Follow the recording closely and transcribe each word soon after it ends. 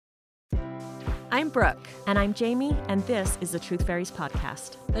I'm Brooke. And I'm Jamie, and this is the Truth Fairies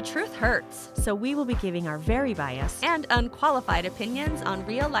podcast. The truth hurts. So we will be giving our very biased And unqualified opinions on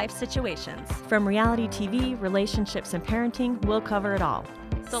real life situations. from reality TV, relationships, and parenting. We'll cover it all.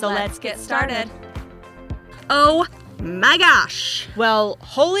 So let's get started. Oh my gosh. Well,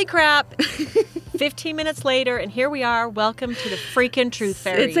 holy crap. 15 minutes later, and here we are. Welcome to the freaking Truth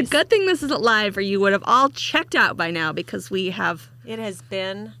Fairies. It's a good thing this isn't live, or you would have all checked out by now because we have It has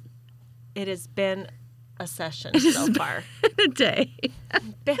been a session so far. a day.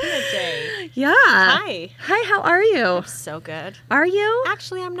 Been a day. Yeah. Hi. Hi, how are you? So good. Are you?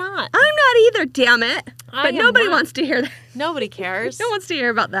 Actually, I'm not. I'm not either, damn it. I But am nobody not. wants to hear that. Nobody cares. No one wants to hear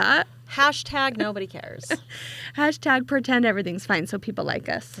about that. Hashtag nobody cares. Hashtag pretend everything's fine so people like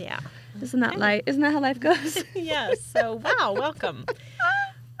us. Yeah. Isn't that how life goes? Yes. So, wow, welcome.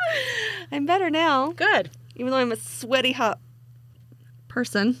 I'm better now. Good. Even though I'm a sweaty hot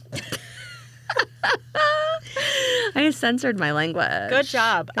person. I censored my language. Good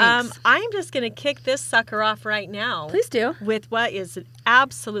job. Thanks. I'm just going to kick this sucker off right now Please do. with what is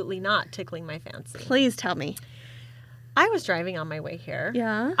absolutely not tickling my fancy. Please tell me. I was driving on my way here.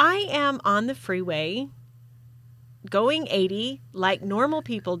 Yeah. I am on the freeway going 80 like normal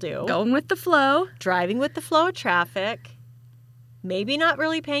people do. Going with the flow. Driving with the flow of traffic. Maybe not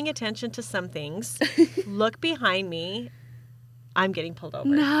really paying attention to some things. Look behind me. I'm getting pulled over.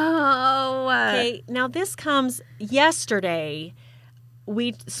 No. Okay, now this comes yesterday.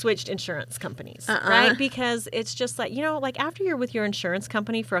 We switched insurance companies, right? Because it's just like, like after you're with your insurance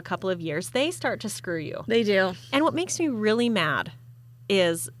company for a couple of years, they start to screw you. They do. And what makes me really mad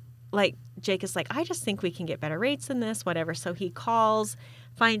is like Jake is like, I just think we can get better rates than this, whatever. So he calls,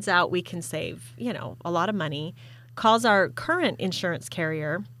 finds out we can save, a lot of money, calls our current insurance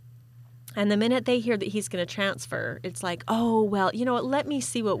carrier. And the minute they hear that he's going to transfer, it's like, oh, well, you know what? Let me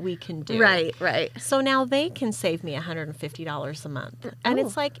see what we can do. Right. So now they can save me $150 a month. And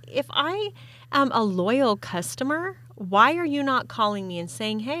it's like, if I am a loyal customer, why are you not calling me and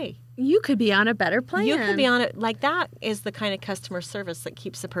saying, hey, You could be on a better plan. you could be on it. Like that is the kind of customer service that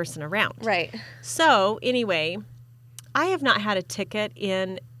keeps a person around. Right. So anyway, I have not had a ticket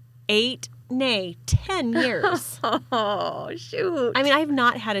in 10 years. Oh, shoot. I mean, I've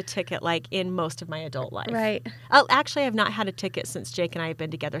not had a ticket like in most of my adult life. Right. Actually, I've not had a ticket since Jake and I have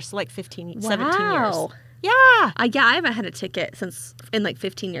been together. So like 17 years. Wow. Yeah. Yeah, I haven't had a ticket since in like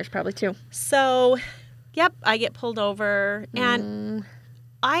 15 years probably too. So, yep, I get pulled over. And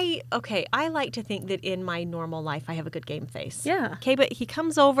I like to think that in my normal life, I have a good game face. Yeah. Okay, but he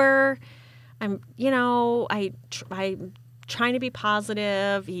comes over. I'm trying to be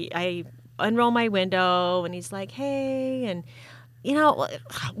positive. I unroll my window and he's like, hey, and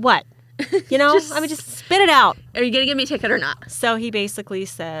what? Just spit it out. Are you going to give me a ticket or not? So he basically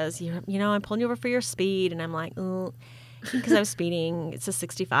says, I'm pulling you over for your speed. And I'm like, because I was speeding. It's a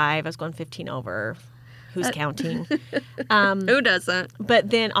 65. I was going 15 over. Who's counting? Who doesn't? But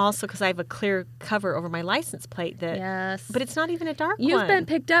then also because I have a clear cover over my license plate that. Yes. But it's not even a dark You've one. been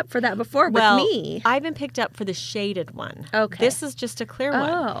picked up for that before with me. I've been picked up for the shaded one. Okay. This is just a clear one.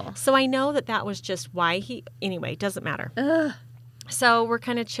 Oh. So I know that was just why anyway, doesn't matter. Ugh. So we're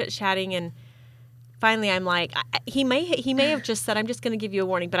kind of chit-chatting and finally I'm like, he may have just said, I'm just going to give you a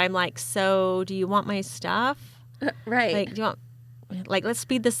warning. But I'm like, so do you want my stuff? Right. Like, do you want, let's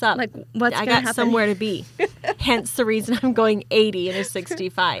speed this up. Like, what's I gonna got happen? somewhere to be. Hence the reason I'm going 80 in a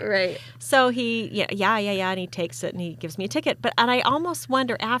 65. Right. So he, and he takes it and he gives me a ticket. And I almost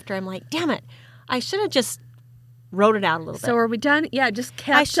wonder after, I'm like, damn it, I should have just wrote it out a little bit. So are we done? Yeah, just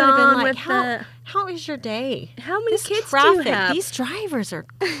kept I should have been on like, with how is your day? How many This kids traffic, do you have? these drivers are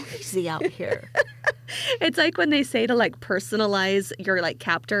crazy out here. It's like when they say to like personalize your like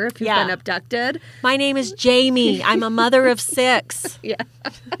captor if you've Yeah. been abducted. My name is Jamie. I'm a mother of 6. Yeah.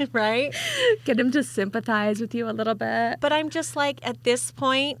 Right? Get him to sympathize with you a little bit. But I'm just like, at this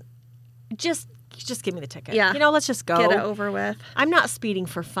point, just give me the ticket. Yeah. Let's just go. Get it over with. I'm not speeding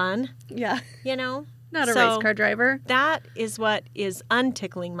for fun, Yeah. Not a So, race car driver. That is what is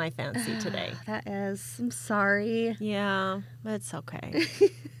untickling my fancy today. That is. I'm sorry. Yeah, but it's okay.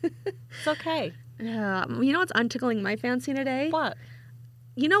 It's okay. Yeah. You know what's untickling my fancy today? What?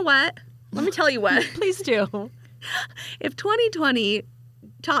 You know what? Let me tell you what. Please do. If 2020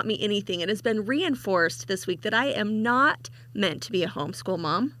 taught me anything, it has been reinforced this week that I am not meant to be a homeschool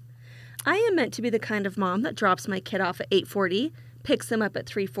mom. I am meant to be the kind of mom that drops my kid off at 8:40, picks him up at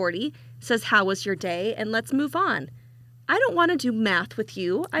 3:40, says, how was your day? And let's move on. I don't want to do math with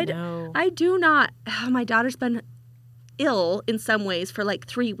you. No. I do not. My daughter's been ill in some ways for like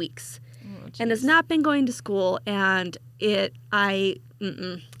 3 weeks and has not been going to school. And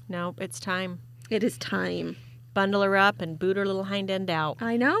No, it's time. It is time. Bundle her up and boot her little hind end out.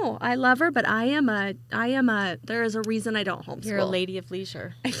 I know. I love her, but there is a reason I don't homeschool. You're a lady of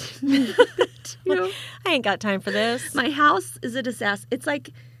leisure. You know? I ain't got time for this. My house is a disaster. It's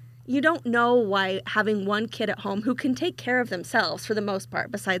like you don't know why having one kid at home who can take care of themselves for the most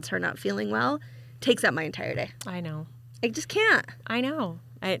part, besides her not feeling well, takes up my entire day. I know. I just can't. I know.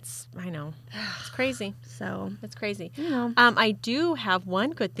 I know. It's crazy. So, It's crazy. you know. I do have one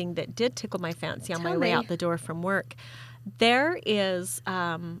good thing that did tickle my fancy on my Tell way me. out the door from work. There is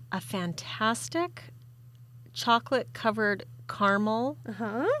a fantastic chocolate-covered caramel,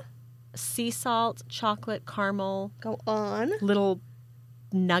 Uh-huh. sea salt, chocolate caramel Go on. little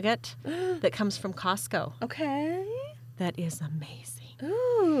nugget that comes from Costco. Okay. That is amazing.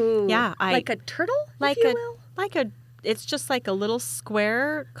 Ooh. Yeah, like a turtle, Like if you a will? it's just like a little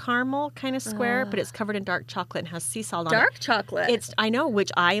square caramel kind of square, but it's covered in dark chocolate and has sea salt on it. Dark chocolate. I know,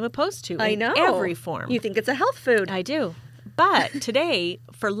 which I am opposed to I in know. every form. You think it's a health food. I do. But today,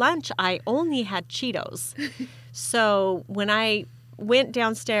 for lunch, I only had Cheetos. So when I went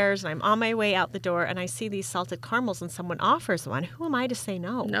downstairs and I'm on my way out the door and I see these salted caramels and someone offers one, who am I to say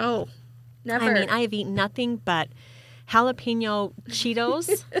no? No. Never. I mean, I have eaten nothing but jalapeno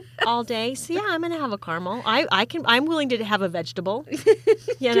Cheetos all day. So yeah, I'm gonna have a caramel. I'm willing to have a vegetable. You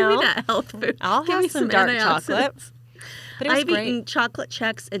Give know, me that health food. I'll Give have me some dark antioxidants. chocolate. But it was I've great. eaten chocolate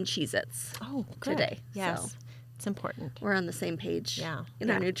checks and Cheez-Its. Oh, good. today, Yes, so. it's important. We're on the same page. Yeah. In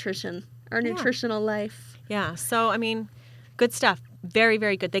Yeah. our nutritional life. Yeah. So I mean, good stuff. Very,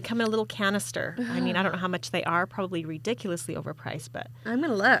 very good. They come in a little canister. I mean, I don't know how much they are. Probably ridiculously overpriced, but I'm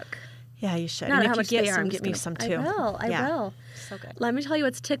gonna look. yeah, you should. Not and how if much you get they are. some, I'm get just me gonna- some too. I Yeah. will. So good. Let me tell you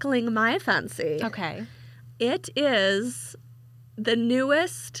what's tickling my fancy. Okay. It is the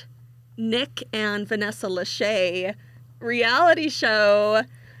newest Nick and Vanessa Lachey reality show,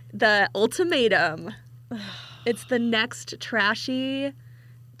 The Ultimatum. It's the next trashy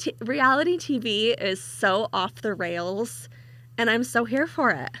reality TV is so off the rails, and I'm so here for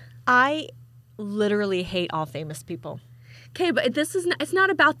it. I literally hate all famous people. Okay, but it's not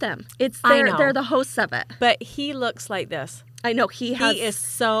about them. It's I know. they're the hosts of it. But he looks like this. I know he Is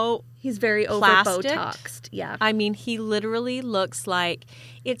so. he's very over plastic. Botoxed. Yeah. I mean, he literally looks like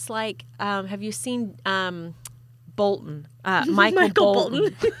it's like. Have you seen Bolton? Michael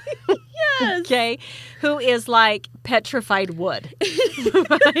Bolton. Yes. Okay, who is like petrified wood.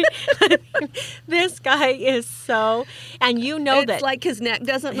 Right? This guy is so, and you know It's that like his neck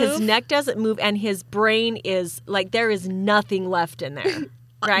doesn't move. his neck doesn't move, and his brain is like there is nothing left in there.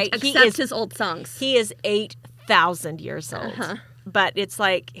 Right? Except his old songs. He is 8,000 years old, Uh-huh. but it's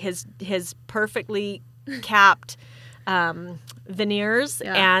like his perfectly capped veneers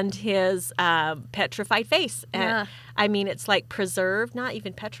Yeah. and his petrified face. And, Yeah. I mean, it's like preserved, not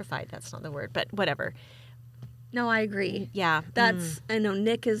even petrified. That's not the word, but whatever. No, I agree. Yeah, That's I know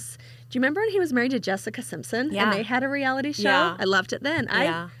Nick is. Do you remember when he was married to Jessica Simpson? Yeah. And they had a reality show. Yeah. I loved it then.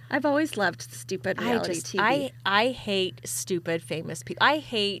 Yeah. I've always loved stupid reality TV. I hate stupid famous people. I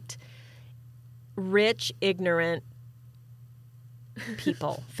hate rich, ignorant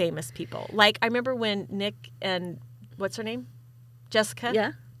people, famous people. Like I remember when Nick and what's her name, Jessica.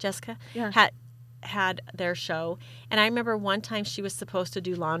 Yeah. Jessica. Yeah. Had their show, and I remember one time she was supposed to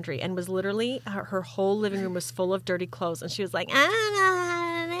do laundry and was literally her whole living room was full of dirty clothes, and she was like,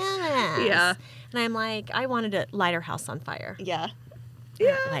 Yeah. and I'm like, I wanted to light her house on fire. Yeah. I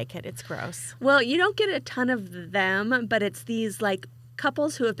don't like it. It's gross. Well, you don't get a ton of them, but it's these like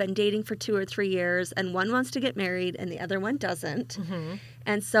couples who have been dating for 2 or 3 years, and one wants to get married and the other one doesn't. Mm-hmm.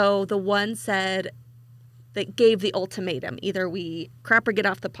 And so the one said that gave the ultimatum, either we crap or get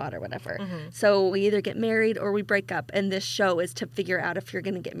off the pot or whatever. Mm-hmm. So we either get married or we break up, and this show is to figure out if you're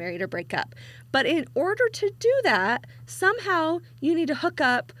going to get married or break up. But in order to do that, somehow you need to hook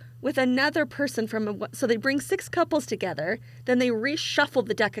up with another person so they bring 6 couples together, then they reshuffle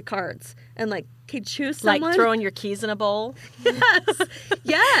the deck of cards and like, okay, choose someone. Like throwing your keys in a bowl. Yes.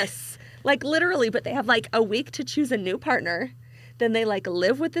 Yes. Like literally, but they have like a week to choose a new partner. Then they like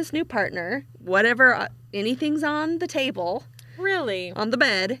live with this new partner, whatever, anything's on the table, Really? on the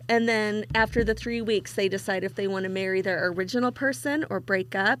bed. And then after the 3 weeks, they decide if they want to marry their original person or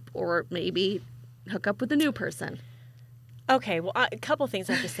break up or maybe hook up with a new person. Okay, well, a couple things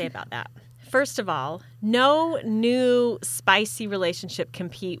I have to say about that. First of all, no new spicy relationship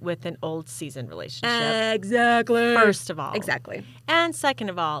compete with an old seasoned relationship. Exactly. First of all. Exactly. And second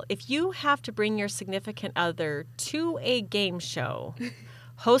of all, if you have to bring your significant other to a game show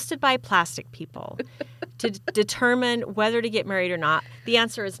hosted by plastic people to determine whether to get married or not? The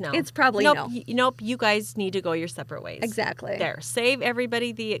answer is no. It's probably nope, no. Nope, you guys need to go your separate ways. Exactly. There. Save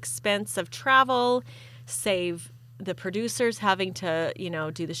everybody the expense of travel. Save the producers having to,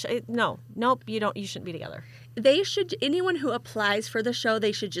 do the show. Nope, you shouldn't be together. Anyone who applies for the show,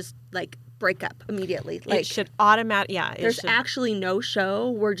 they should just break up immediately. It should automatically, there's actually no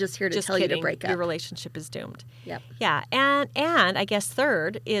show. We're just here to tell you to break up. Your relationship is doomed. Yep. Yeah, and I guess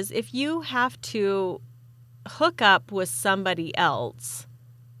third is if you have to hook up with somebody else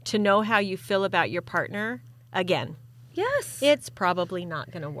to know how you feel about your partner, again, yes, it's probably not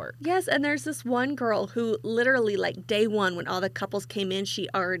going to work. Yes, and there's this one girl who literally day one when all the couples came in, she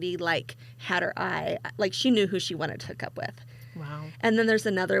already had her eye, she knew who she wanted to hook up with. Wow. And then there's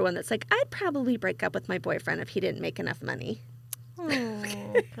another one that's I'd probably break up with my boyfriend if he didn't make enough money.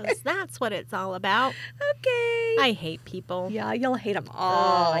 Because that's what it's all about. Okay. I hate people. Yeah, you'll hate them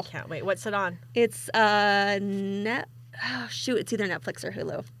all. Oh, I can't wait. What's it on? It's it's either Netflix or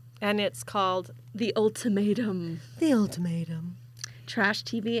Hulu. And it's called The Ultimatum. The Ultimatum. Trash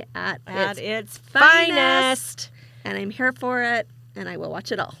TV at its finest. And I'm here for it, and I will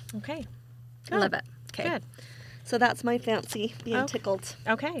watch it all. Okay. I love it. Okay. Good. So that's my fancy, being tickled.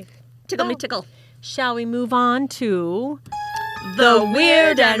 Okay. Tickle me, tickle. Shall we move on to the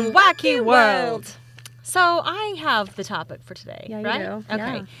weird and wacky world? So I have the topic for today, yeah, right? You do.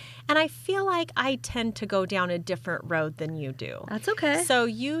 Okay. Yeah. And I feel like I tend to go down a different road than you do. That's okay. So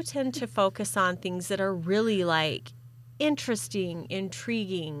you tend to focus on things that are really interesting,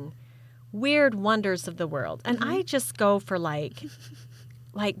 intriguing, weird wonders of the world. And I just go for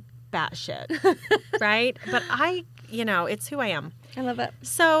batshit, right? But it's who I am. I love it.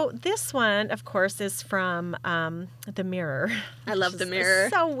 So this one, of course, is from The Mirror. I love The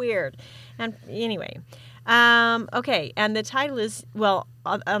Mirror. So weird. And anyway, okay. And the title is,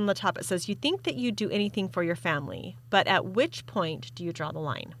 on the top it says, you think that you do anything for your family, but at which point do you draw the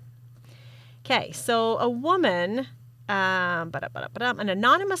line? Okay, so a woman, an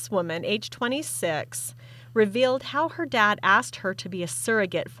anonymous woman, age 26, revealed how her dad asked her to be a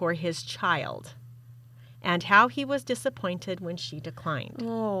surrogate for his child and how he was disappointed when she declined.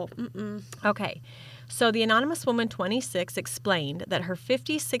 Oh, Okay, so the anonymous woman, 26, explained that her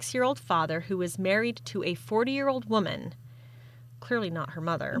 56-year-old father, who was married to a 40-year-old woman, clearly not her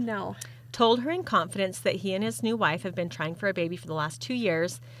mother, no, told her in confidence that he and his new wife have been trying for a baby for the last 2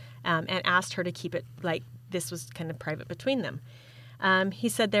 years and asked her to keep it this was kind of private between them. He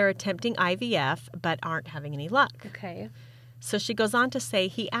said they're attempting IVF but aren't having any luck. Okay. So she goes on to say,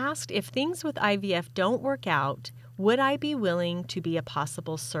 he asked if things with IVF don't work out, would I be willing to be a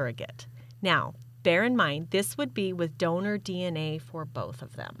possible surrogate? Now, bear in mind, this would be with donor DNA for both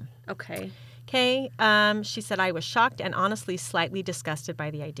of them. Okay. Okay. She said, I was shocked and honestly slightly disgusted by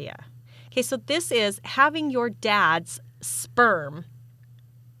the idea. Okay, so this is having your dad's sperm.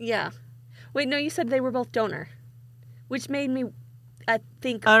 Yeah. Wait, no, you said they were both donor, which made me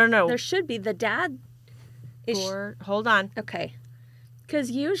think. I don't know. There should be the dad. Hold on. Okay.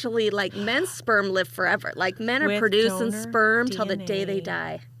 Because usually, men's sperm live forever. Men are With producing donor sperm till the DNA. day they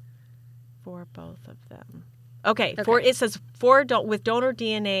die. For both of them. Okay. Okay. It says with donor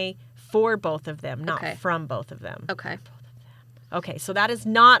DNA for both of them, not from both of them. Okay. Okay, so that is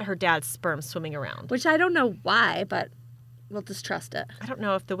not her dad's sperm swimming around. Which I don't know why, but we'll just trust it. I don't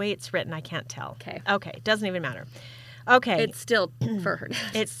know if the way it's written, I can't tell. Okay. Okay, doesn't even matter. Okay. It's still for her.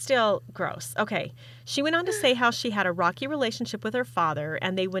 It's still gross. Okay. She went on to say how she had a rocky relationship with her father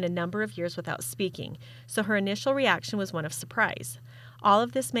and they went a number of years without speaking. So her initial reaction was one of surprise. All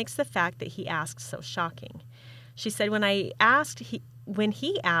of this makes the fact that he asked so shocking. She said, when he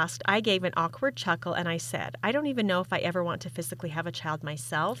asked, I gave an awkward chuckle and I said, I don't even know if I ever want to physically have a child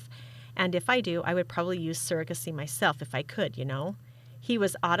myself. And if I do, I would probably use surrogacy myself if I could, He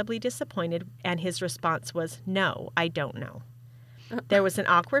was audibly disappointed, and his response was, no, I don't know. There was an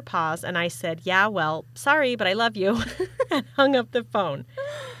awkward pause, and I said, yeah, well, sorry, but I love you, and hung up the phone.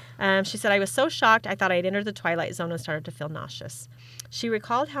 She said, I was so shocked, I thought I'd entered the twilight zone and started to feel nauseous. She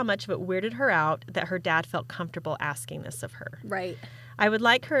recalled how much of it weirded her out that her dad felt comfortable asking this of her. Right. I would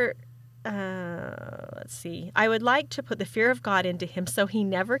like her... I would like to put the fear of God into him so he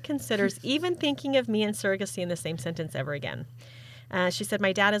never considers even thinking of me and surrogacy in the same sentence ever again. She said,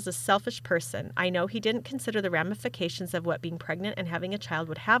 my dad is a selfish person. I know he didn't consider the ramifications of what being pregnant and having a child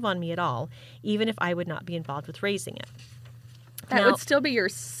would have on me at all, even if I would not be involved with raising it. That would still be your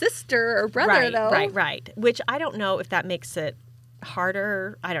sister or brother, though. Right. Which I don't know if that makes it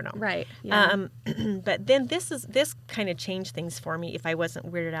harder. I don't know. Right. Yeah. But then this kind of changed things for me if I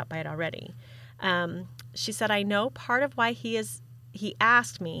wasn't weirded out by it already. She said, I know part of why he is he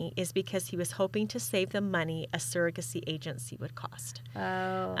asked me is because he was hoping to save the money a surrogacy agency would cost.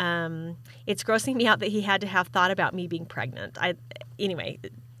 Oh. It's grossing me out that he had to have thought about me being pregnant. Anyway,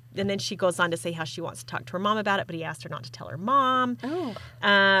 and then she goes on to say how she wants to talk to her mom about it, but he asked her not to tell her mom.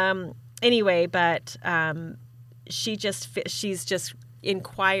 Oh. Anyway, but she's just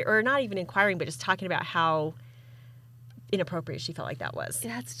not even inquiring, but just talking about how inappropriate she felt like that was.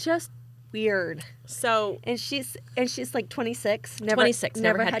 That's just weird. So, And she's like 26. 26,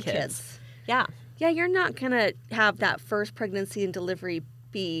 Never had kids. yeah. Yeah, you're not going to have that first pregnancy and delivery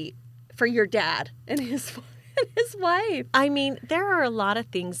be for your dad and his wife. I mean, there are a lot of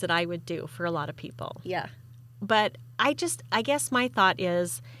things that I would do for a lot of people. Yeah. But I guess my thought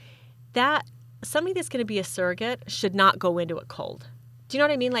is that somebody that's going to be a surrogate should not go into it cold. Do you know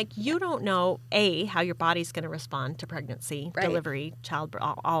what I mean? Like, you don't know, A, how your body's going to respond to pregnancy, Right. delivery, childbirth,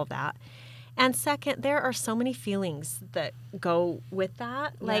 all of that. And second, there are so many feelings that go with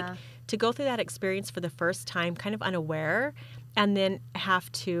that. Like, Yeah. to go through that experience for the first time, kind of unaware, and then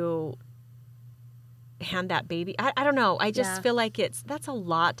have to hand that baby. I don't know. I just Yeah. feel like that's a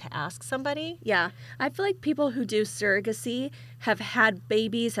lot to ask somebody. Yeah. I feel like people who do surrogacy have had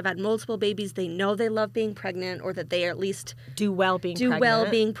babies, have had multiple babies. They know they love being pregnant, or that they at least Do well being do pregnant. well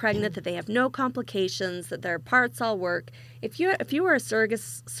being pregnant, that they have no complications, that their parts all work. If you were a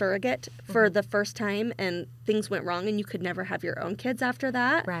surrogate for the first time and things went wrong and you could never have your own kids after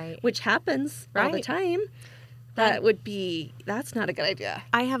that, Right. which happens all the Right. time, that's not a good idea.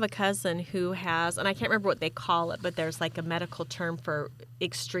 I have a cousin who has, and I can't remember what they call it, but there's like a medical term for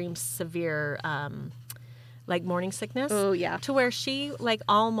extreme severe, like morning sickness. Oh, yeah. To where she like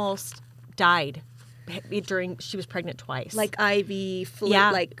almost died she was pregnant twice. Like IV flu,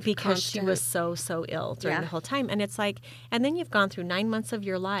 yeah, like because she constant. was so ill during Yeah. the whole time. And it's like, and then you've gone through 9 months of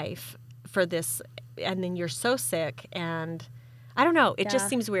your life for this, and then you're so sick, and I don't know. It Yeah. just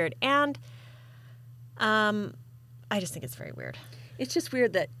seems weird. And I just think it's very weird. It's just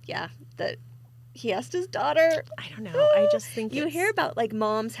weird that he asked his daughter. I don't know. I just think You it's- hear about like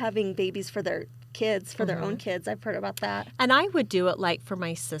moms having babies for their kids, for their Mm-hmm. own kids. I've heard about that. And I would do it like for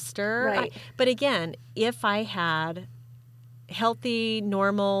my sister. Right. But again, if I had healthy,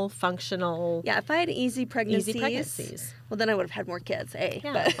 normal, functional, Yeah, if I had easy pregnancies, well, then I would have had more kids. A,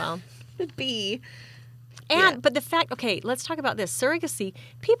 Yeah, but well. B, And Yeah. but the fact, okay, let's talk about this surrogacy.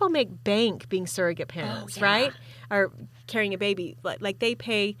 People make bank being surrogate parents, yeah. right? Or carrying a baby. Like they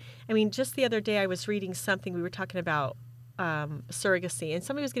pay. I mean, just the other day I was reading something. We were talking about surrogacy, and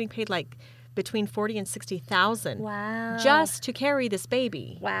somebody was getting paid like between $40,000 and $60,000 Wow. just to carry this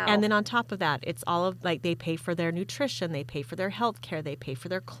baby. Wow. And then on top of that, it's all of like they pay for their nutrition, they pay for their health care, they pay for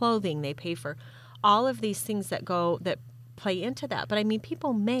their clothing, they pay for all of these things that play into that. But I mean,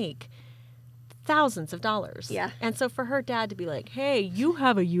 people make thousands of dollars. Yeah. And so for her dad to be like, hey, you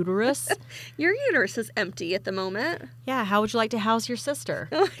have a uterus. Your uterus is empty at the moment. Yeah, how would you like to house your sister?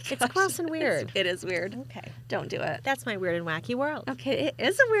 Oh my It's gosh. gross and weird. It is weird. Okay. Don't do it. That's my weird and wacky world. Okay, it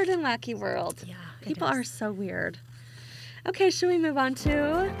is a weird and wacky world. Yeah, it People is. are so weird. Okay, should we move on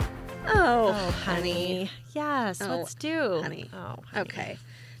to? Oh, honey. Yes, Oh, let's do. honey. Oh, Okay.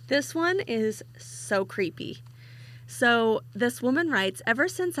 This one is so creepy. So, this woman writes, ever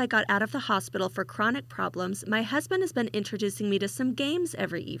since I got out of the hospital for chronic problems, my husband has been introducing me to some games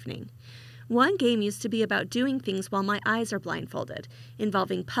every evening. One game used to be about doing things while my eyes are blindfolded,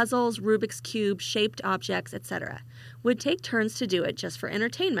 involving puzzles, Rubik's Cube, shaped objects, etc. Would take turns to do it just for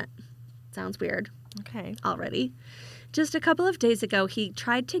entertainment. Sounds weird Okay. already. Just a couple of days ago, he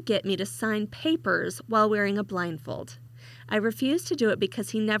tried to get me to sign papers while wearing a blindfold. I refuse to do it because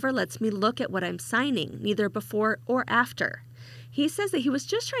he never lets me look at what I'm signing, neither before or after. He says that he was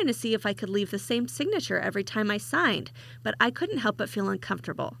just trying to see if I could leave the same signature every time I signed, but I couldn't help but feel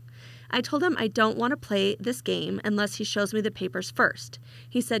uncomfortable. I told him I don't want to play this game unless he shows me the papers first.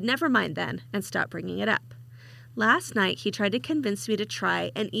 He said, never mind then, and stopped bringing it up. Last night, he tried to convince me to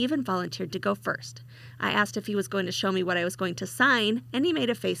try and even volunteered to go first. I asked if he was going to show me what I was going to sign, and he made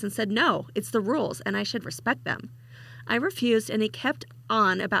a face and said, no, it's the rules, and I should respect them. I refused, and he kept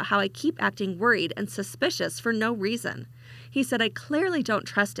on about how I keep acting worried and suspicious for no reason. He said I clearly don't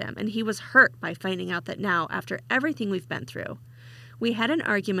trust him, and he was hurt by finding out that now, after everything we've been through. We had an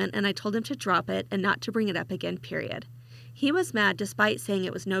argument, and I told him to drop it and not to bring it up again, period. He was mad despite saying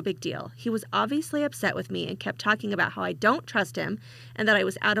it was no big deal. He was obviously upset with me and kept talking about how I don't trust him and that I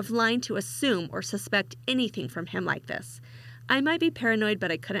was out of line to assume or suspect anything from him like this. I might be paranoid, but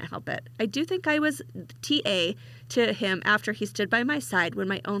I couldn't help it. I do think I was TA to him after he stood by my side when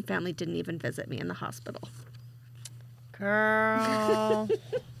my own family didn't even visit me in the hospital. Girl.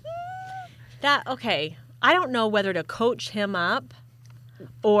 Okay. I don't know whether to coach him up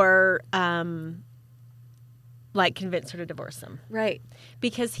or like convince her to divorce him. Right.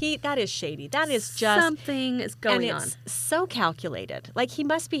 Because that is shady. That is just something is going and on. it's so calculated. Like he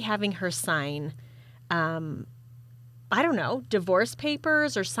must be having her sign I don't know, divorce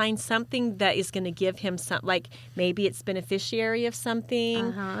papers or sign something that is going to give him some, like maybe it's beneficiary of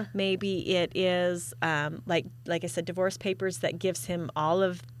something. Maybe it is, like I said, divorce papers that gives him all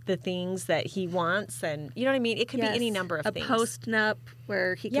of the things that he wants. And you know what I mean? It could be any number of things. A post-nup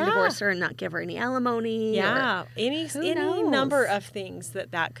where he can divorce her and not give her any alimony. Yeah, or, any number of things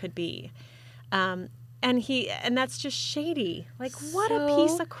that could be. And that's just shady. Like, what a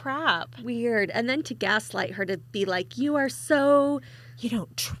piece of crap. Weird. And then to gaslight her to be like, you are so... You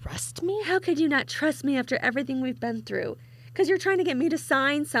don't trust me? How could you not trust me after everything we've been through? Because you're trying to get me to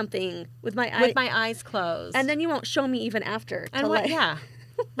sign something with my eyes closed. And then you won't show me even after. And yeah.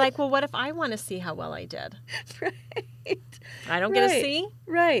 Like, well, what if I want to see how well I did? Right. I don't get to see?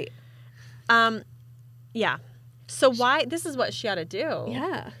 Right. Yeah. So this is what she ought to do.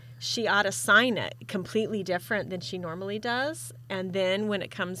 Yeah. She ought to sign it completely different than she normally does. And then when it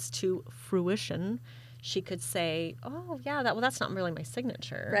comes to fruition, she could say, oh, yeah, that's not really my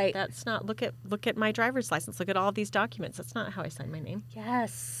signature. Right. That's not, look at my driver's license. Look at all these documents. That's not how I sign my name.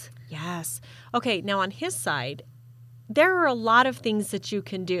 Yes. Yes. Okay, now on his side, there are a lot of things that you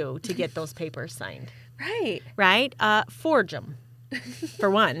can do to get those papers signed. Right. Right? Forge them, for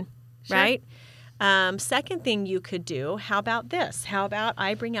one. Sure. Right? Second thing you could do, how about this? How about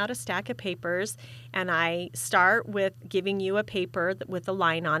I bring out a stack of papers and I start with giving you a paper with a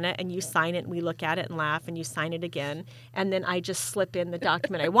line on it and you sign it and we look at it and laugh and you sign it again. And then I just slip in the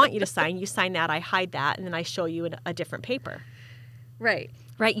document I want you to sign. You sign that, I hide that, and then I show you a different paper. Right.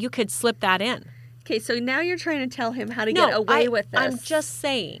 Right? You could slip that in. Okay, so now you're trying to tell him how to get away with this. I'm just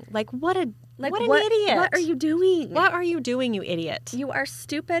saying, what an idiot. What are you doing? What are you doing, you idiot? You are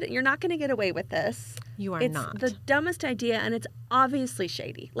stupid. You're not going to get away with this. You are not. It's the dumbest idea, and it's obviously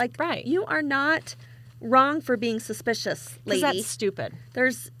shady. Like, right. You are not wrong for being suspicious, lady. Because that's stupid.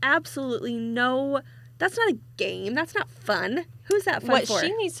 There's absolutely no... That's not a game. That's not fun. Who's that fun for? What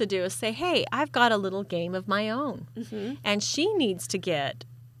she needs to do is say, hey, I've got a little game of my own. Mm-hmm. And she needs to get...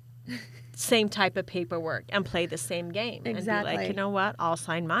 same type of paperwork and play the same game. Exactly. And be like, you know what? I'll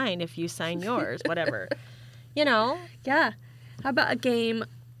sign mine if you sign yours, whatever. You know? Yeah. How about a game?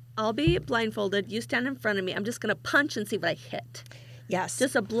 I'll be blindfolded. You stand in front of me. I'm just going to punch and see what I hit. Yes.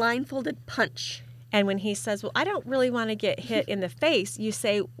 Just a blindfolded punch. And when he says, well, I don't really want to get hit in the face, you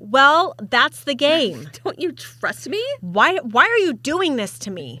say, well, that's the game. Don't you trust me? Why are you doing this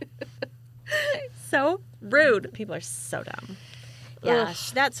to me? So rude. People are so dumb. Yeah,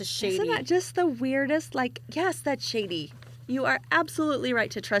 that's a shady. Isn't that just the weirdest? Like, yes, that's shady. You are absolutely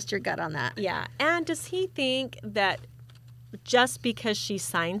right to trust your gut on that. Yeah. And does he think that just because she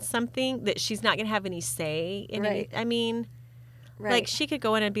signed something that she's not going to have any say in Right. it? I mean, Right. like she could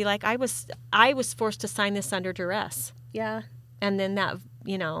go in and be like, I was forced to sign this under duress. Yeah. And then that,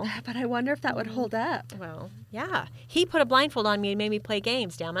 you know. But I wonder if that would hold up. Well, yeah. He put a blindfold on me and made me play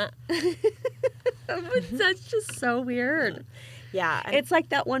games, damn it. That's just so weird. Yeah. It's like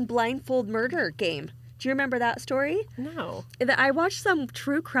that one blindfold murder game. Do you remember that story? No. I watched some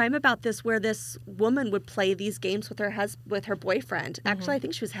true crime about this where this woman would play these games with her boyfriend. Mm-hmm. Actually, I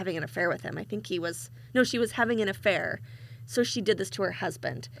think she was having an affair with him. she was having an affair. So she did this to her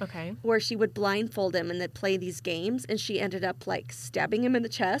husband. Okay. Where she would blindfold him and they'd play these games, and she ended up like stabbing him in the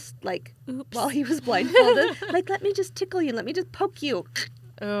chest, like Oops. while he was blindfolded. Like, let me just tickle you, let me just poke you.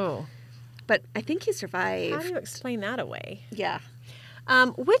 Oh. But I think he survived. How do you explain that away? Yeah.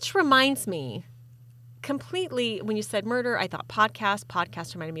 Which reminds me, completely, when you said murder, I thought podcast.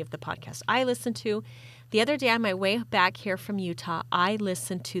 Podcast reminded me of the podcast I listened to. The other day on my way back here from Utah, I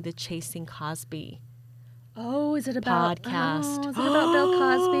listened to the Chasing Cosby Oh, is it about podcast. Oh, is it about Bill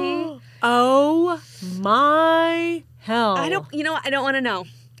Cosby? Oh my hell! I don't want to know.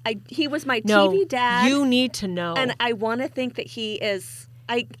 He was my TV dad. You need to know, and I want to think that he is.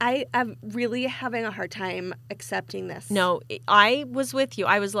 I am really having a hard time accepting this. No, I was with you.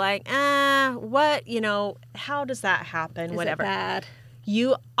 I was like, what? How does that happen? Is Whatever. It bad?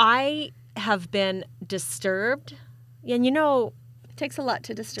 I have been disturbed, and it takes a lot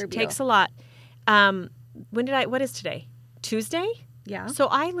to disturb you. Takes a lot. What is today? Tuesday? Yeah. So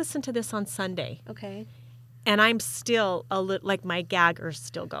I listened to this on Sunday. Okay. And I'm still like my gagger's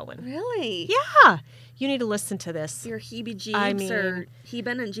still going. Really? Yeah. You need to listen to this. Your heebie-jeebs or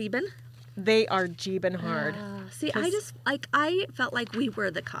Heben and Jeeben? They are jeebin' hard. See, I felt like we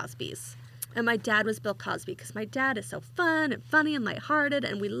were the Cosbys. And my dad was Bill Cosby because my dad is so fun and funny and lighthearted,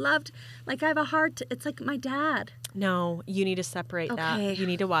 and we loved, like, I have a heart. It's like my dad. No, you need to separate that. Okay. You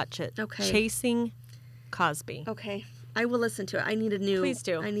need to watch it. Okay. Chasing Cosby. Okay. I will listen to it. I need a new. Please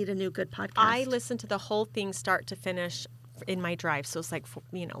do. I need a new good podcast. I listened to the whole thing start to finish in my drive, so it's like,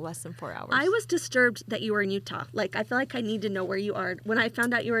 less than 4 hours. I was disturbed that you were in Utah. Like, I feel like I need to know where you are. When I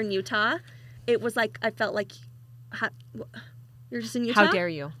found out you were in Utah, it was like I felt like you're just in Utah. How dare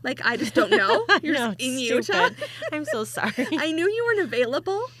you? Like, I just don't know. You're No, just in stupid. Utah. I'm so sorry. I knew you weren't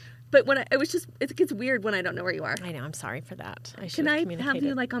available, but when it gets weird when I don't know where you are. I know. I'm sorry for that. I should Can have I communicated. have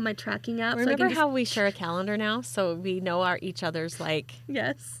you like on my tracking app? Remember so I can how we share a calendar now, so we know each other's like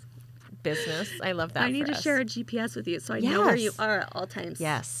Yes. business. I love that. I need for to us. share a GPS with you so I know where you Yes. are at all times.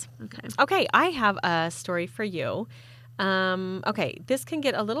 Yes. Okay. Okay, I have a story for you. Okay, this can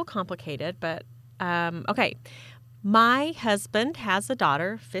get a little complicated, but okay. My husband has a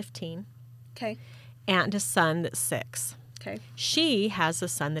daughter, 15, Okay. and a son that's 6. Okay. She has a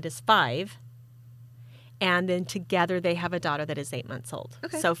son that is 5, and then together they have a daughter that is 8 months old.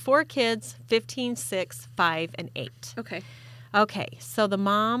 Okay. So 4 kids, 15, 6, 5, and 8. Okay. Okay, so the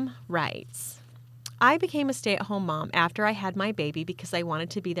mom writes, I became a stay-at-home mom after I had my baby because I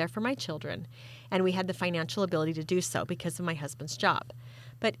wanted to be there for my children, and we had the financial ability to do so because of my husband's job.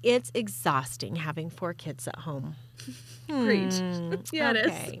 But it's exhausting having 4 kids at home. Preach. Yeah, it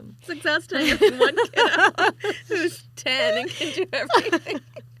okay. is. It's exhausting having one kid who's 10 and can do everything.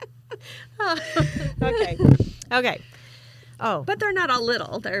 Okay. Okay. Oh, But they're not all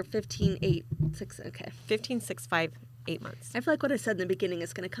little. They're 15, 8, 6. Okay. 15, 6, 5, 8 months. I feel like what I said in the beginning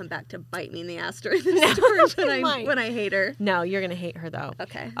is going to come back to bite me in the ass during this story might. when I hate her. No, you're going to hate her, though.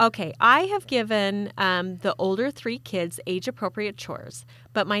 Okay. Okay, I have given the older 3 kids age-appropriate chores,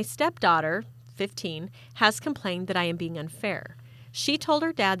 but my stepdaughter, 15, has complained that I am being unfair. She told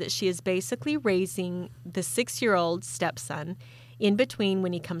her dad that she is basically raising the 6-year-old stepson in between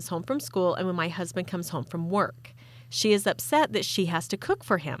when he comes home from school and when my husband comes home from work. She is upset that she has to cook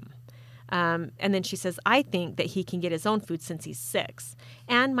for him. And then she says, I think that he can get his own food since he's 6.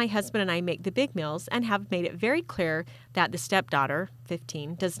 And my husband and I make the big meals and have made it very clear that the stepdaughter,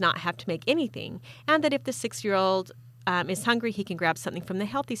 15, does not have to make anything. And that if the 6-year-old is hungry, he can grab something from the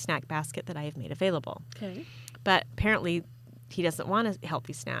healthy snack basket that I have made available. Okay. But apparently he doesn't want a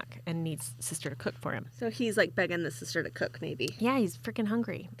healthy snack and needs sister to cook for him. So he's like begging the sister to cook, maybe. Yeah, he's freaking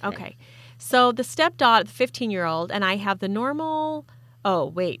hungry. Okay. So the stepdaughter, the 15-year-old, and I have the normal... Oh,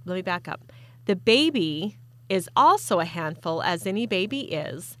 wait, let me back up. The baby is also a handful, as any baby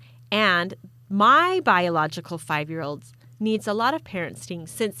is, and my biological 5-year-old needs a lot of parenting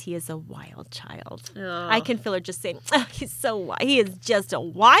since he is a wild child. Ugh. I can feel her just saying, oh, he is just a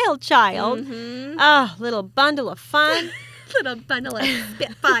wild child. Mm-hmm. Oh, little bundle of fun. Little bundle of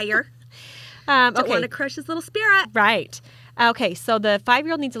spitfire. Okay. Don't want to crush his little spirit. Right. Okay, so the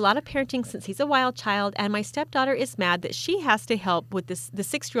 5-year-old needs a lot of parenting since he's a wild child, and my stepdaughter is mad that she has to help with the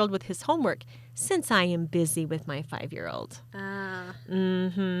 6-year-old with his homework since I am busy with my 5-year-old. Ah.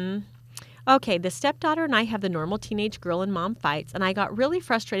 Mm-hmm. Okay, the stepdaughter and I have the normal teenage girl and mom fights, and I got really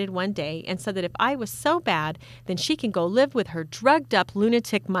frustrated one day and said that if I was so bad, then she can go live with her drugged-up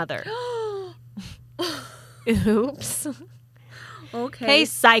lunatic mother. Oops. Okay. Hey,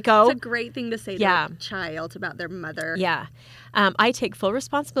 psycho. It's a great thing to say to Yeah. a child about their mother. Yeah. I take full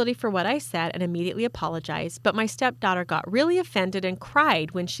responsibility for what I said and immediately apologize, but my stepdaughter got really offended and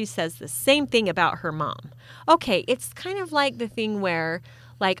cried when she says the same thing about her mom. Okay, it's kind of like the thing where,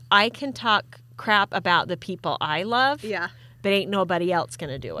 like, I can talk crap about the people I love, Yeah. but ain't nobody else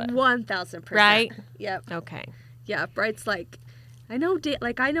going to do it. 1,000%. Right? Yep. Okay. Yeah. Bright's like, I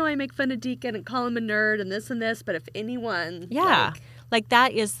know I make fun of Deacon and call him a nerd and this, but if anyone. Yeah. Like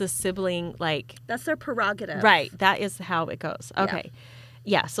that is the sibling, like, That's their prerogative. right. That is how it goes. Okay.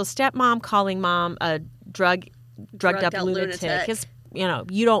 Yeah. So stepmom calling mom a drugged up Drugged-out lunatic is,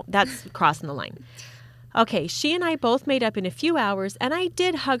 that's crossing the line. Okay. She and I both made up in a few hours, and I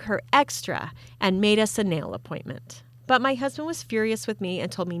did hug her extra and made us a nail appointment. But my husband was furious with me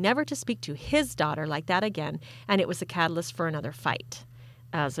and told me never to speak to his daughter like that again, and it was a catalyst for another fight.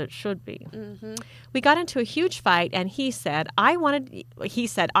 As it should be. Mm-hmm. We got into a huge fight, and he said I wanted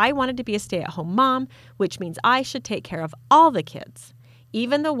to be a stay-at-home mom, which means I should take care of all the kids,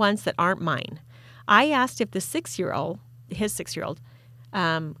 even the ones that aren't mine. I asked if his 6-year-old,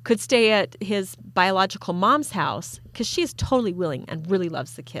 could stay at his biological mom's house because she's totally willing and really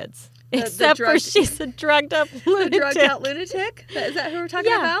loves the kids. Except for she's a drugged-up lunatic. The drugged-out lunatic? Is that who we're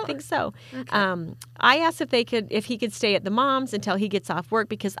talking about? I think so. Okay. I asked if he could stay at the mom's until he gets off work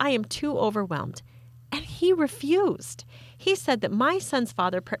because I am too overwhelmed. And he refused. He said that my son's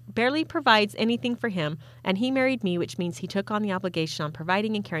father barely provides anything for him, and he married me, which means he took on the obligation on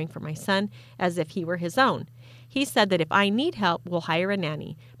providing and caring for my son as if he were his own. He said that if I need help, we'll hire a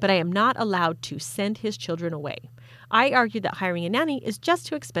nanny, but I am not allowed to send his children away. I argued that hiring a nanny is just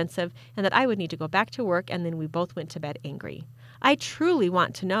too expensive and that I would need to go back to work, and then we both went to bed angry. I truly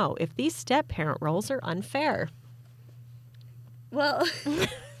want to know if these step-parent roles are unfair. Well,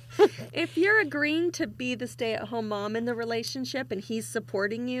 if you're agreeing to be the stay-at-home mom in the relationship and he's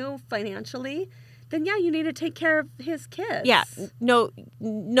supporting you financially, then yeah, you need to take care of his kids. Yeah, no,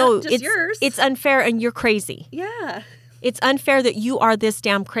 Not just yours. It's unfair and you're crazy. Yeah. It's unfair that you are this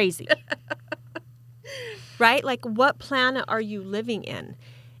damn crazy. Right? Like, what planet are you living in?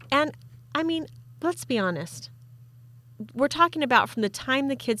 And, I mean, let's be honest. We're talking about from the time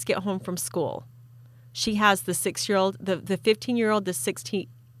the kids get home from school. She has the 6-year-old, the 15-year-old, the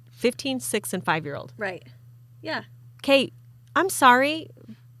 15, 6, and 5-year-old. Right. Yeah. Kate, I'm sorry,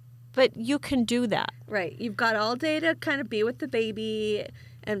 but you can do that. Right. You've got all day to kind of be with the baby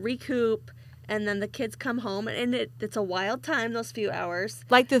and recoup, and then the kids come home, and it's a wild time, those few hours.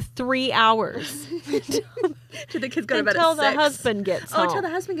 Like the 3 hours. Till the kids go to bed Until at 6. the husband gets home. Oh, until the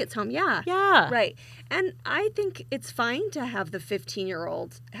husband gets home, yeah. Yeah. Right. And I think it's fine to have the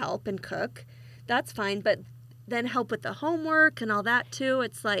 15-year-old help and cook. That's fine, but then help with the homework and all that too.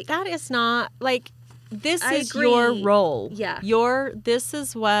 It's like... That is not, like, this I is agree. your role. Yeah. This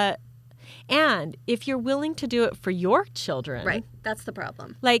is what, and if you're willing to do it for your children. Right. That's the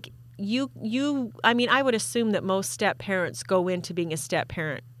problem. Like, I mean, I would assume that most step parents go into being a step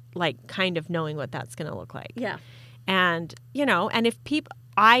parent, like, kind of knowing what that's going to look like. Yeah. And, and if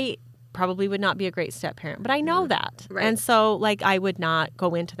I probably would not be a great step parent, but I know that. Right. And so, like, I would not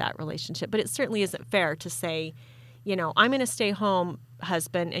go into that relationship. But it certainly isn't fair to say, I'm going to stay home,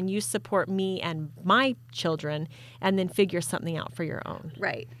 husband, and you support me and my children, and then figure something out for your own.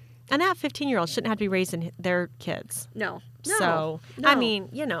 Right. And that 15-year-old shouldn't have to be raising their kids. No. So, No. I mean,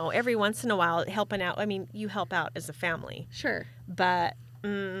 every once in a while, helping out. I mean, you help out as a family. Sure. But,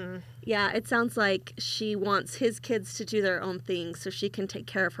 yeah, it sounds like she wants his kids to do their own thing so she can take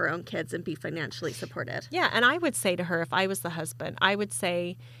care of her own kids and be financially supported. yeah, and I would say to her, if I was the husband, I would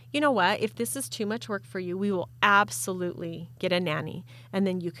say, you know what? If this is too much work for you, we will absolutely get a nanny, and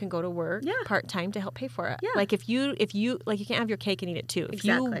then you can go to work part-time to help pay for it. Yeah. Like, if you like, you can't have your cake and eat it too. If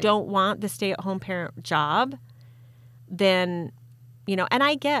Exactly. you don't want the stay-at-home parent job, then, and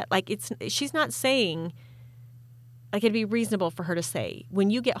I get, like, she's not saying, like, it'd be reasonable for her to say, when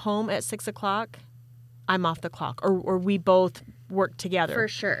you get home at 6 o'clock, I'm off the clock, or we both work together. For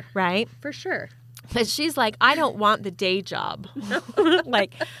sure. Right? For sure. But she's like, I don't want the day job.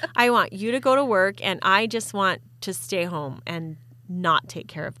 Like, I want you to go to work, and I just want to stay home and not take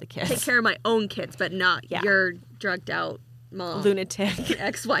care of the kids. Take care of my own kids, but not your drugged out mom. Lunatic.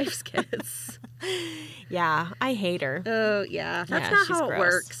 Ex-wife's kids. Yeah, I hate her. Oh, yeah. That's Yeah, not she's how it gross.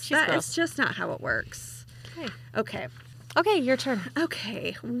 works. She's gross. It's just not how it works. Okay. Okay, your turn.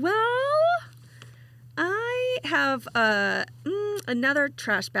 Okay. Well, I have another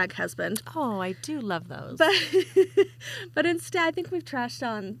trash bag husband. Oh, I do love those. But instead, I think we've trashed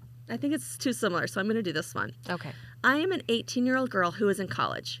on... I think it's too similar, so I'm going to do this one. Okay. I am an 18-year-old girl who is in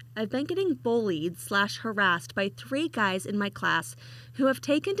college. I've been getting bullied/harassed by 3 guys in my class who have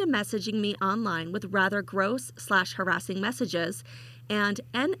taken to messaging me online with rather gross/harassing messages and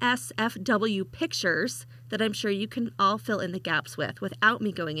NSFW pictures that I'm sure you can all fill in the gaps with without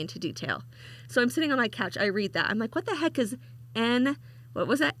me going into detail. So I'm sitting on my couch. I read that. I'm like, what the heck is what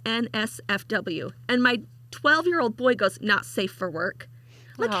was that? NSFW. And my 12-year-old boy goes, not safe for work.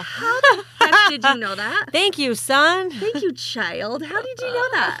 Like, how the heck did you know that? Thank you, son. Thank you, child. How did you know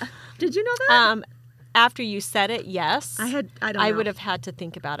that? Did you know that? After you said it, yes. I don't know. I would have had to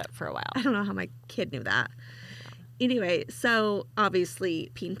think about it for a while. I don't know how my kid knew that. Anyway, so obviously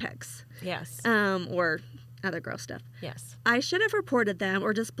peen pics. Yes. Or other gross stuff. Yes. I should have reported them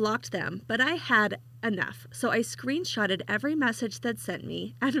or just blocked them, but I had enough. So I screenshotted every message they'd sent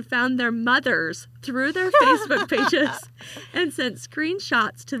me and found their mothers through their Facebook pages and sent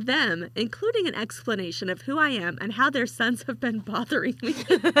screenshots to them, including an explanation of who I am and how their sons have been bothering me.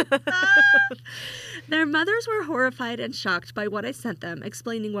 Their mothers were horrified and shocked by what I sent them,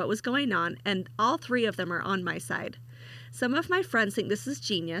 explaining what was going on, and all 3 of them are on my side. Some of my friends think this is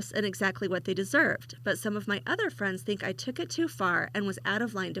genius and exactly what they deserved, but some of my other friends think I took it too far and was out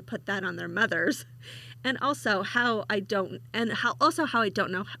of line to put that on their mothers, and also how I don't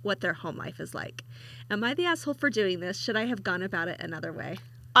know what their home life is like. Am I the asshole for doing this? Should I have gone about it another way?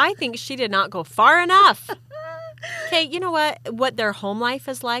 I think she did not go far enough. Okay, you know what their home life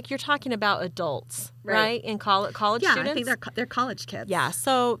is like? You're talking about adults, right? In college Yeah, students? I think they're college kids. Yeah,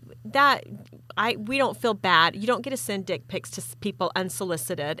 so we don't feel bad. You don't get to send dick pics to people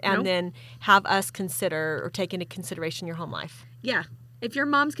unsolicited and Nope. then have us consider or take into consideration your home life. Yeah. If your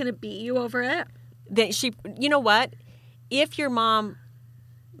mom's going to beat you over it, Then you know what? If your mom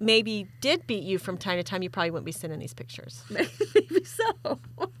maybe did beat you from time to time, you probably wouldn't be sending these pictures. maybe so.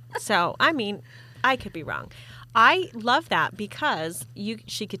 So, I mean, I could be wrong. I love that because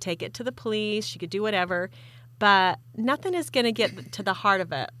she could take it to the police, she could do whatever, but nothing is going to get to the heart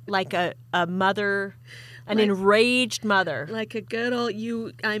of it like a mother, an enraged mother. Like a good old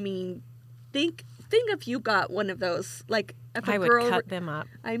think if you got one of those, like if a I would girl cut them up.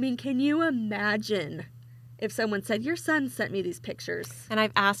 I mean, can you imagine if someone said, your son sent me these pictures? And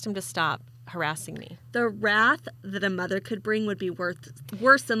I've asked him to stop harassing me. The wrath that a mother could bring would be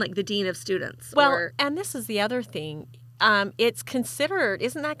worse than like the dean of students. Well, and this is the other thing. Isn't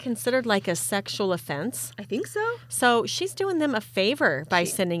that considered like a sexual offense? I think so. So she's doing them a favor by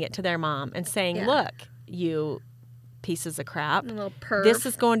sending it to their mom and saying, Yeah. look, you pieces of crap. A little perv. This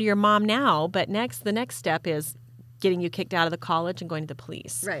is going to your mom now, but the next step is getting you kicked out of the college and going to the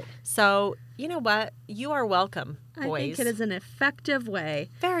police. Right. So, you know what? You are welcome, boys. I think it is an effective way.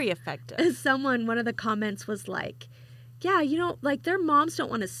 Very effective. One of the comments was like, yeah, like their moms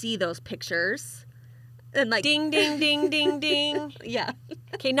don't want to see those pictures. And like, Ding, ding, ding, ding, ding. yeah,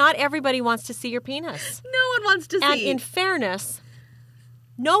 Okay, not everybody wants to see your penis. no one wants to And see. in fairness,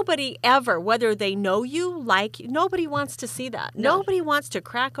 nobody ever, whether they know you, nobody wants to see that. No. Nobody wants to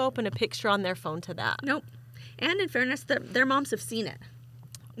crack open a picture on their phone to that. Nope. And in fairness, their moms have seen it.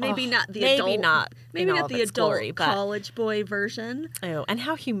 Maybe Oh, not the maybe adult. not Maybe in all not of the its adult glory, but- college boy version. Oh, and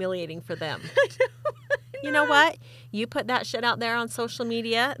how humiliating for them. You know what? You put that shit out there on social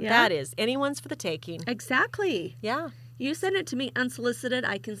media, Yeah. that is anyone's for the taking. Exactly. Yeah, You send it to me unsolicited.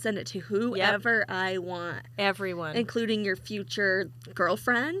 I can send it to whoever I want, everyone. including your future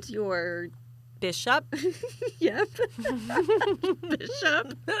girlfriend, your Bishop. yep,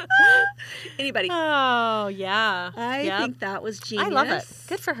 bishop, anybody. Oh, yeah. I Yep. think that was genius. I love it.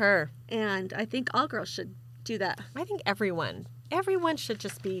 Good for her. And I think all girls should do that. I think everyone should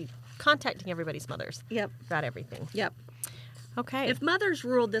just be contacting everybody's mothers Yep. about everything. Yep. Okay. If mothers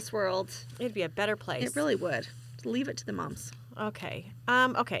ruled this world, It'd be a better place. it really would. Leave it to the moms. Okay.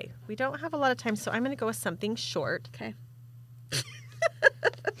 Okay. We don't have a lot of time, so I'm going to go with something short. Okay.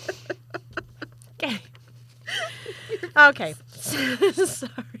 Okay. Okay. Sorry.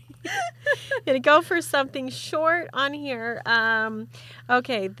 Gonna go for something short on here.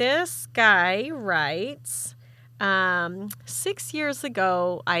 Okay, this guy writes, 6 years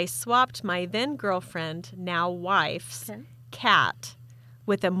ago, I swapped my then girlfriend, now wife's, Okay. cat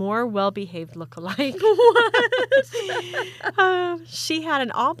with a more well-behaved lookalike. She had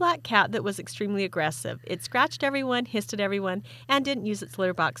an all-black cat that was extremely aggressive. It scratched everyone, hissed at everyone, and didn't use its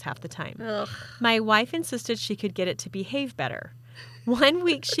litter box half the time. Ugh. My wife insisted she could get it to behave better. One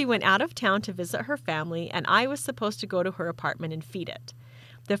week she went out of town to visit her family, and I was supposed to go to her apartment and feed it.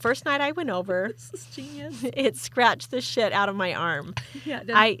 The first night I went over, This is genius. it scratched the shit out of my arm. Yeah.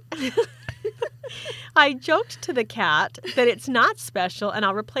 I joked to the cat that it's not special and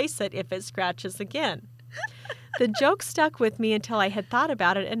I'll replace it if it scratches again. The joke stuck with me until I had thought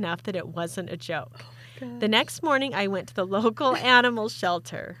about it enough that it wasn't a joke. The next morning, I went to the local animal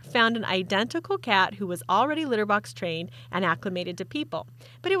shelter, found an identical cat who was already litter box trained and acclimated to people.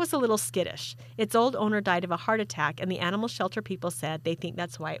 But it was a little skittish. Its old owner died of a heart attack, and the animal shelter people said they think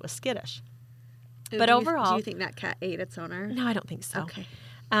that's why it was skittish. But overall- do you think that cat ate its owner? No, I don't think so. Okay.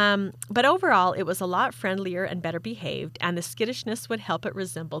 But overall, it was a lot friendlier and better behaved, and the skittishness would help it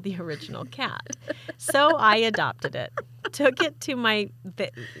resemble the original cat. So I adopted it, took it to my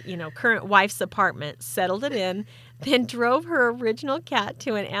current wife's apartment, settled it in, then drove her original cat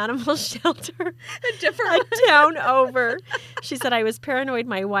to an animal shelter Different. a town over. She said I was paranoid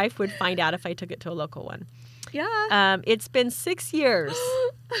my wife would find out if I took it to a local one. Yeah. It's been 6 years.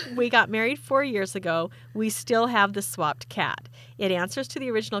 We got married 4 years ago. We still have the swapped cat. It answers to the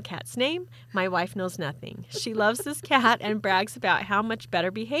original cat's name. My wife knows nothing. She loves this cat and brags about how much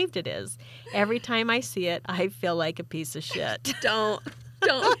better behaved it is. Every time I see it, I feel like a piece of shit. Don't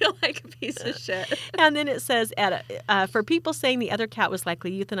feel like a piece of shit. And then it says, for people saying the other cat was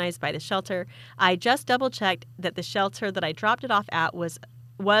likely euthanized by the shelter, I just double-checked that the shelter that I dropped it off at was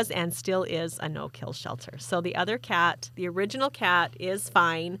and still is a no-kill shelter. So the other cat, the original cat, is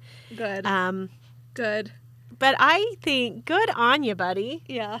fine. Good. Good. But I think good on you, buddy.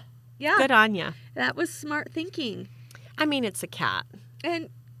 Yeah. Yeah. Good on you. That was smart thinking. I mean, it's a cat. And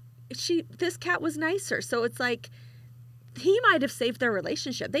this cat was nicer. So it's like, he might have saved their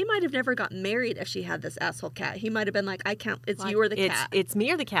relationship. They might have never gotten married if she had this asshole cat. He might have been like, I can't, it's you or the cat. It's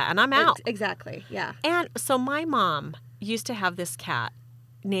me or the cat, and I'm out. Exactly, yeah. And so my mom used to have this cat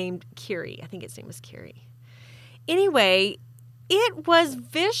named Kiri. I think its name was Kiri. Anyway, it was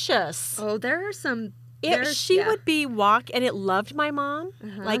vicious. Oh, there are some... She would be and it loved my mom.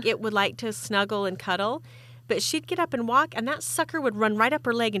 Like, it would like to snuggle and cuddle. But she'd get up and walk, and that sucker would run right up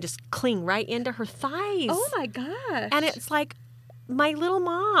her leg and just cling right into her thighs. Oh, my gosh. And it's like my little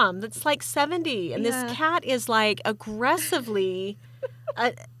mom that's like 70, and this cat is like aggressively...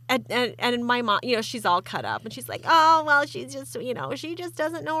 and my mom, she's all cut up, and she's like, oh, well, she's just, she just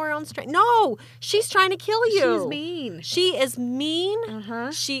doesn't know her own strength. No, she's trying to kill you. She's mean. She is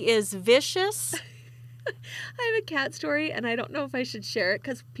mean. She is vicious. I have a cat story, and I don't know if I should share it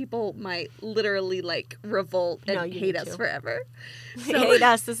because people might literally like revolt and hate us forever. So, hate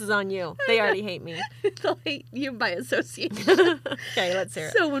us. This is on you. They already hate me. They'll hate you by association. Okay, let's hear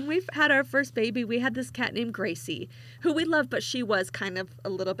it. So when we had our first baby, we had this cat named Gracie, who we loved, but she was kind of a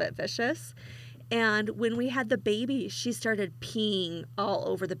little bit vicious. And when we had the baby, she started peeing all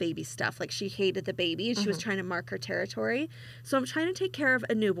over the baby stuff. Like, she hated the baby, and she was trying to mark her territory. So I'm trying to take care of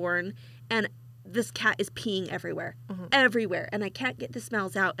a newborn, and this cat is peeing everywhere, and I can't get the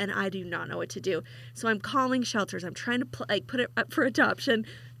smells out, and I do not know what to do. So I'm calling shelters. I'm trying to put it up for adoption.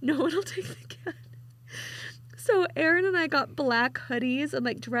 No one will take the cat. So Aaron and I got black hoodies and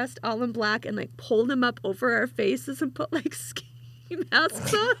like dressed all in black and like pulled them up over our faces and put like ski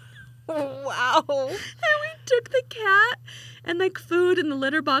masks on. Wow. And we took the cat and like food in the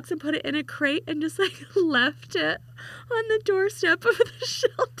litter box and put it in a crate and just like left it on the doorstep of the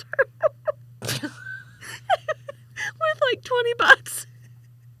shelter. With like $20.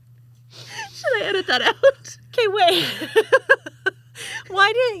 Should I edit that out? Okay, wait.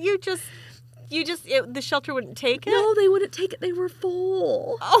 Why didn't you just the shelter wouldn't take it? No, they wouldn't take it. They were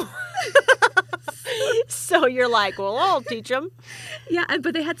full. Oh. So you're like, well, I'll teach them. Yeah,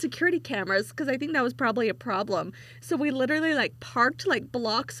 but they had security cameras because I think that was probably a problem. So we literally like parked like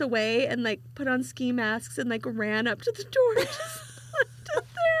blocks away and like put on ski masks and like ran up to the door and just left it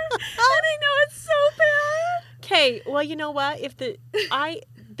there. And I know it's so bad. Okay, well, you know what?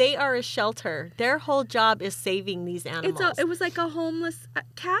 They are a shelter. Their whole job is saving these animals. It was like a homeless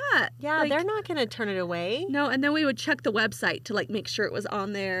cat. Yeah, like, they're not going to turn it away. No, and then we would check the website to like make sure it was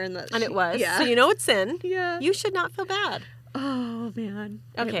on there, and it was. Yeah. So you know it's in. Yeah. You should not feel bad. Oh man.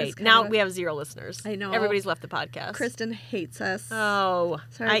 Okay, now we have 0 listeners. I know. Everybody's left the podcast. Kristen hates us. Oh,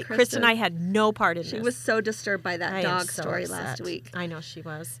 sorry, Kristen and I had no part in this. She was so disturbed by that dog story upset. last week. I know she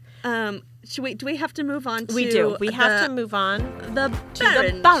was. Do we have to move on to... We do. We have to move on the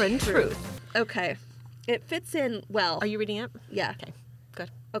barren truth. Okay. It fits in well. Are you reading it? Yeah. Okay,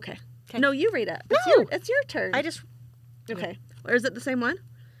 good. Okay. No, you read it. No. It's your turn. Okay. Or is it the same one?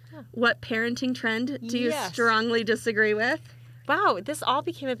 Yeah. What parenting trend do you strongly disagree with? Wow, this all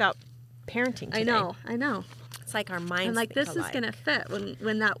became about parenting today. I know. It's like our minds. And like, this is going to fit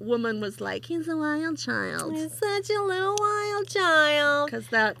when that woman was like, he's a wild child. He's such a little wild child. Because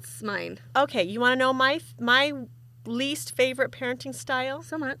that's mine. Okay, you want to know my least favorite parenting style?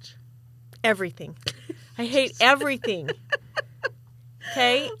 So much. Everything. I hate everything.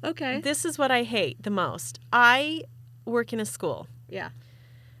 Okay? Okay. This is what I hate the most. I work in a school. Yeah.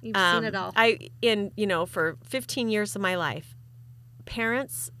 You've seen it all. For 15 years of my life,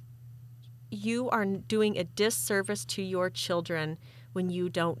 parents, you are doing a disservice to your children when you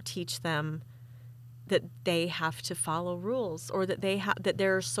don't teach them that they have to follow rules, or that that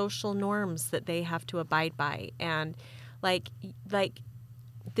there are social norms that they have to abide by. And like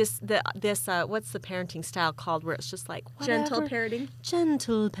this what's the parenting style called where it's just like whatever.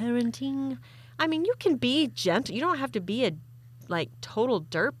 Gentle parenting. I mean, you can be gentle. You don't have to be a total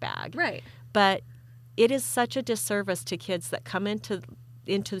dirtbag. Right. But it is such a disservice to kids that come into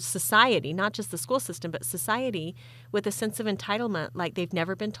society, not just the school system, but society, with a sense of entitlement, like they've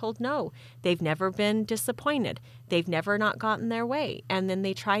never been told no. They've never been disappointed. They've never not gotten their way. And then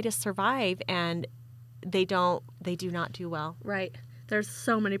they try to survive, and they do not do well. Right. There's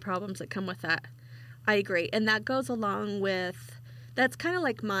so many problems that come with that. I agree. And that goes along with, that's kind of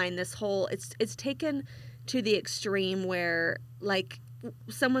like mine, this whole, it's taken to the extreme where, like,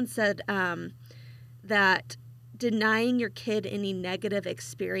 someone said that denying your kid any negative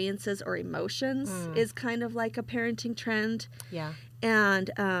experiences or emotions is kind of like a parenting trend. Yeah.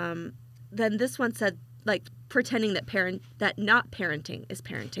 And then this one said, like, pretending that not parenting is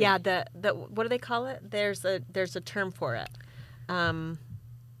parenting. Yeah. The what do they call it? There's a term for it.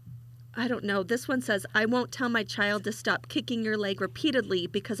 I don't know. This one says, I won't tell my child to stop kicking your leg repeatedly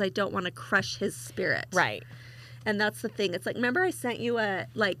because I don't want to crush his spirit. Right. And that's the thing. It's like, remember I sent you I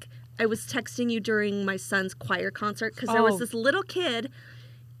was texting you during my son's choir concert because there was this little kid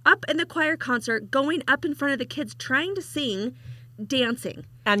up in the choir concert going up in front of the kids trying to sing, dancing.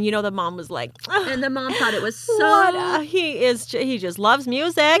 And the mom was like, and the mom thought it was so... he just loves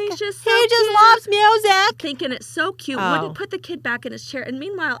music. He's just he just loves music. Thinking it's so cute. Wouldn't put the kid back in his chair. And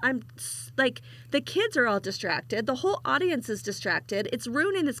meanwhile, I'm like, the kids are all distracted. The whole audience is distracted. It's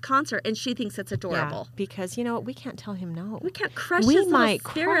ruining this concert, and she thinks it's adorable. Yeah, because, we can't tell him no. We can't crush his little spirit. We might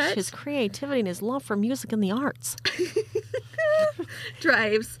crush his creativity and his love for music and the arts.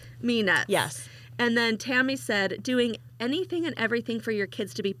 Drives me nuts. Yes. And then Tammy said, doing anything and everything for your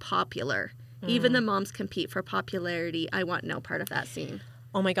kids to be popular. Even the moms compete for popularity. I want no part of that scene.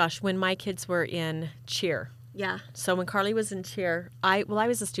 Oh my gosh, when my kids were in cheer. Yeah. So when Carly was in cheer, I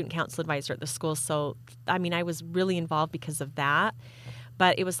was a student council advisor at the school. So, I was really involved because of that.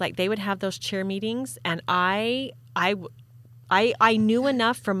 But it was like they would have those cheer meetings, and I knew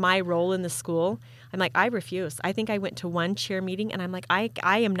enough from my role in the school. I'm like, I refuse. I think I went to one cheer meeting, and I'm like, I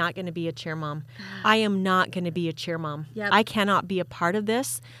am not going to be a cheer mom. I am not going to be a cheer mom. Yep. I cannot be a part of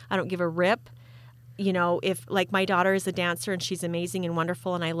this. I don't give a rip. If like my daughter is a dancer and she's amazing and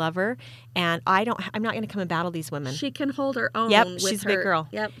wonderful and I love her, and I'm not going to come and battle these women. She can hold her own. Yep, with she's her. a big girl.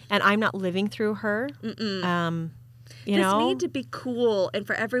 Yep. And I'm not living through her. Just need to be cool, and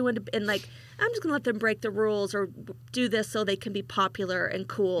for everyone to, and like, I'm just gonna let them break the rules or do this so they can be popular and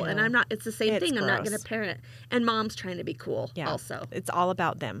cool. Yeah. And I'm not. It's the same thing. Gross. I'm not gonna parent. And mom's trying to be cool. Yeah. Also, it's all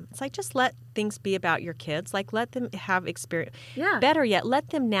about them. It's like, just let things be about your kids. Like, let them have experience. Yeah. Better yet, let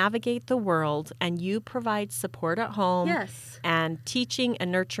them navigate the world, and you provide support at home. Yes. And teaching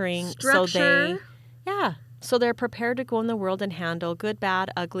and nurturing, structure. So they're prepared to go in the world and handle good, bad,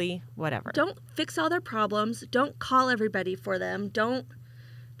 ugly, whatever. Don't fix all their problems. Don't call everybody for them.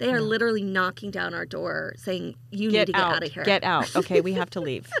 They are literally knocking down our door saying, you need to get out of here. Get out. Okay, we have to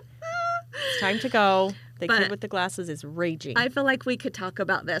leave. It's time to go. The kid with the glasses is raging. I feel like we could talk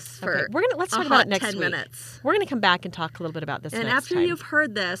about this for let's talk about it next 10 week. Minutes. We're going to come back and talk a little bit about this and next after time. You've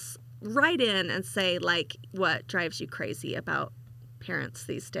heard this, write in and say, like, what drives you crazy about parents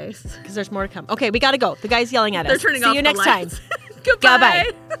these days. Because there's more to come. Okay, we got to go. The guy's yelling at us. They're turning off See you the next lights. time. Goodbye.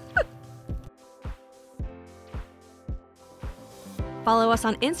 Bye-bye. Follow us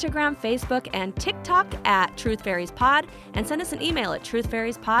on Instagram, Facebook, and TikTok at Truth Fairies Pod, and send us an email at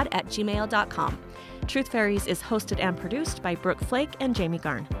truthfairiespod@gmail.com. Truth Fairies is hosted and produced by Brooke Flake and Jamie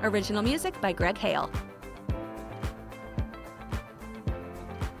Garn. Original music by Greg Hale.